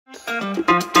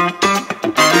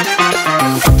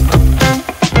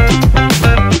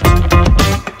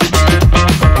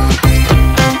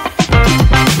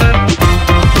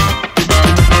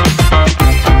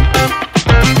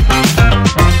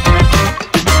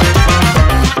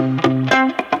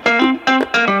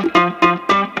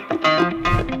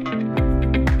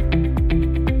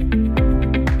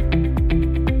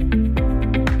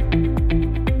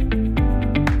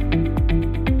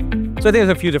So I think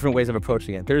there's a few different ways of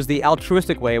approaching it. There's the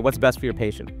altruistic way, what's best for your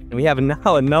patient. And we have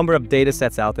now a number of data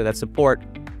sets out there that support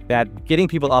that getting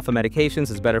people off of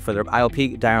medications is better for their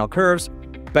IOP diurnal curves,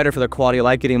 better for their quality of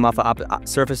life, getting them off of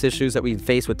surface issues that we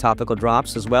face with topical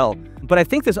drops as well. But I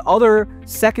think there's other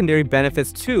secondary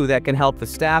benefits too that can help the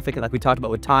staff, like we talked about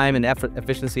with time and effort,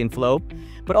 efficiency and flow,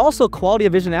 but also quality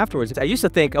of vision afterwards. I used to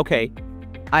think, okay,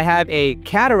 I have a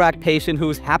cataract patient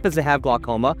who happens to have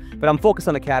glaucoma, but I'm focused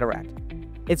on the cataract.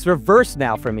 It's reversed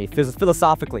now for me,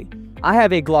 philosophically. I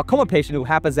have a glaucoma patient who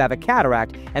happens to have a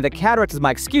cataract, and the cataract is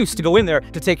my excuse to go in there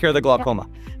to take care of the glaucoma.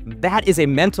 Yeah. That is a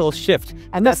mental shift.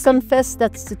 I must confess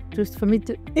that's just for me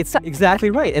too. It's exactly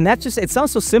right. And that's just, it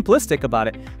sounds so simplistic about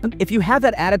it. If you have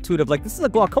that attitude of like, this is a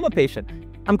glaucoma patient,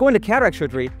 I'm going to cataract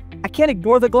surgery, I can't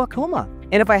ignore the glaucoma.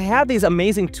 And if I have these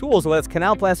amazing tools, whether it's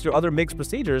canaloplasty or other MIGS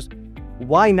procedures,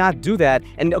 why not do that?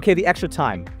 And okay, the extra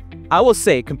time. I will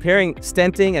say, comparing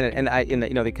stenting and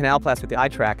the canaloplasty with the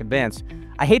iTrack Advanced,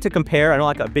 I hate to compare. I don't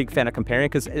like a big fan of comparing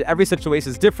because every situation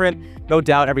is different. No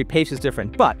doubt, every patient is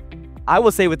different. But I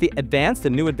will say with the advanced, the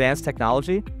new advanced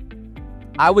technology,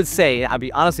 I would say, I'll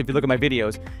be honest, if you look at my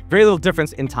videos, very little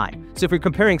difference in time. So if you're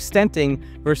comparing stenting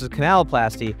versus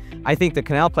canaloplasty, I think the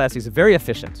canaloplasty is very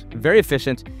efficient. Very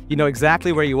efficient. You know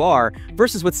exactly where you are.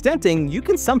 Versus with stenting, you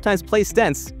can sometimes place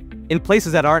stents in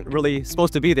places that aren't really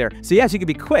supposed to be there. So yes, you can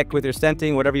be quick with your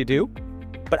stenting, whatever you do,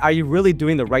 but are you really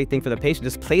doing the right thing for the patient?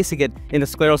 Just placing it in the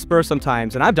scleral spur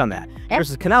sometimes, and I've done that.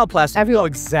 Versus canaloplasty, you know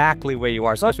exactly where you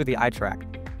are, especially with the iTrack.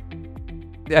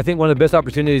 I think one of the best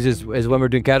opportunities is when we're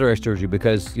doing cataract surgery,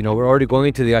 because we're already going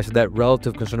into the eye, so that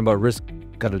relative concern about risk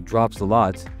kind of drops a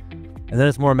lot. And then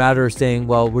it's more a matter of saying,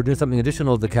 well, we're doing something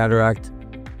additional to the cataract,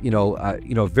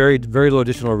 very, very low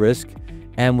additional risk,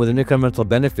 and with an incremental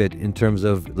benefit in terms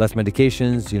of less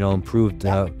medications, improved,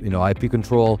 IP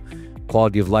control,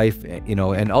 quality of life,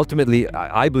 and ultimately,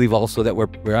 I believe also that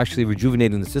we're actually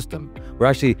rejuvenating the system. We're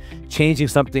actually changing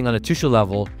something on a tissue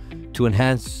level to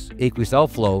enhance aqueous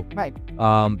outflow, right?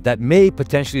 That may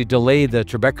potentially delay the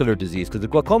trabecular disease, because the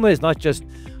glaucoma is not just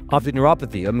optic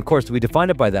neuropathy. Of course, we define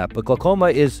it by that, but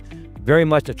glaucoma is very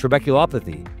much a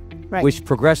trabeculopathy. Right. Which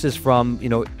progresses from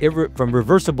from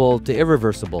reversible to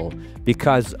irreversible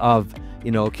because of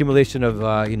accumulation of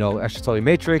extracellular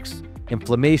matrix,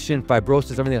 inflammation,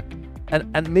 fibrosis, everything.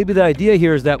 And maybe the idea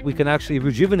here is that we can actually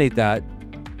rejuvenate that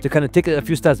to kind of take it a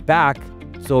few steps back.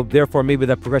 So therefore, maybe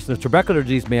that progression of trabecular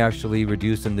disease may actually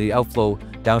reduce and the outflow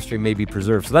downstream may be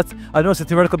preserved. So that's, I know it's a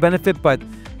theoretical benefit, but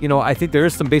I think there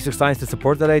is some basic science to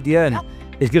support that idea, and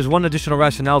it gives one additional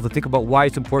rationale to think about why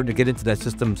it's important to get into that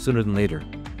system sooner than later.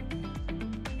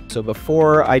 So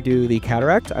before I do the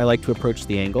cataract, I like to approach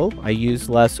the angle. I use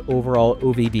less overall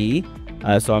OVD,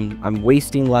 so I'm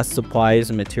wasting less supplies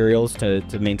and materials to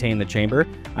maintain the chamber.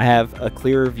 I have a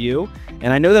clearer view,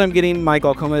 and I know that I'm getting my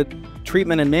glaucoma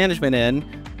treatment and management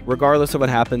in regardless of what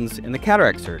happens in the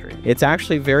cataract surgery. It's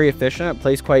actually very efficient. It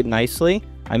plays quite nicely.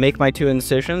 I make my 2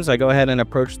 incisions. I go ahead and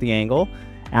approach the angle.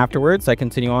 Afterwards, I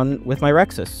continue on with my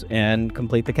rhexis and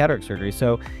complete the cataract surgery.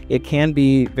 So it can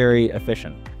be very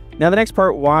efficient. Now, the next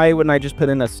part, why wouldn't I just put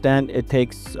in a stent? It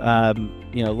takes,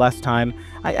 less time.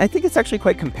 I think it's actually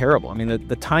quite comparable. I mean,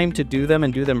 the time to do them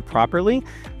and do them properly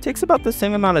takes about the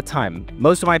same amount of time.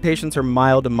 Most of my patients are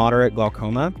mild to moderate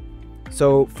glaucoma.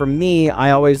 So for me,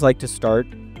 I always like to start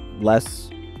less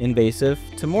invasive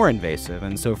to more invasive.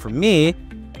 And so for me,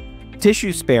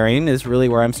 tissue sparing is really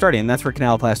where I'm starting. And that's where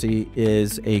canaloplasty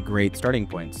is a great starting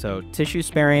point. So tissue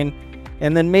sparing,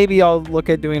 and then maybe I'll look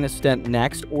at doing a stent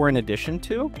next or in addition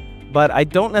to, but I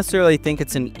don't necessarily think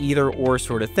it's an either or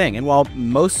sort of thing. And while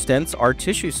most stents are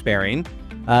tissue sparing,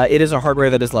 it is a hardware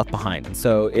that is left behind. And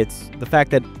so it's the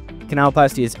fact that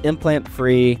canaloplasty is implant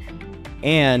free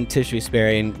and tissue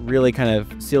sparing really kind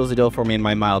of seals the deal for me in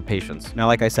my mild patients. Now,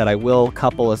 like I said, I will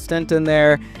couple a stent in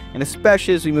there, and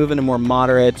especially as we move into more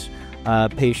moderate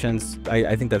patients,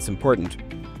 I think that's important.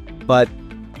 But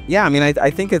yeah, I mean, I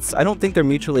don't think they're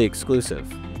mutually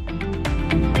exclusive.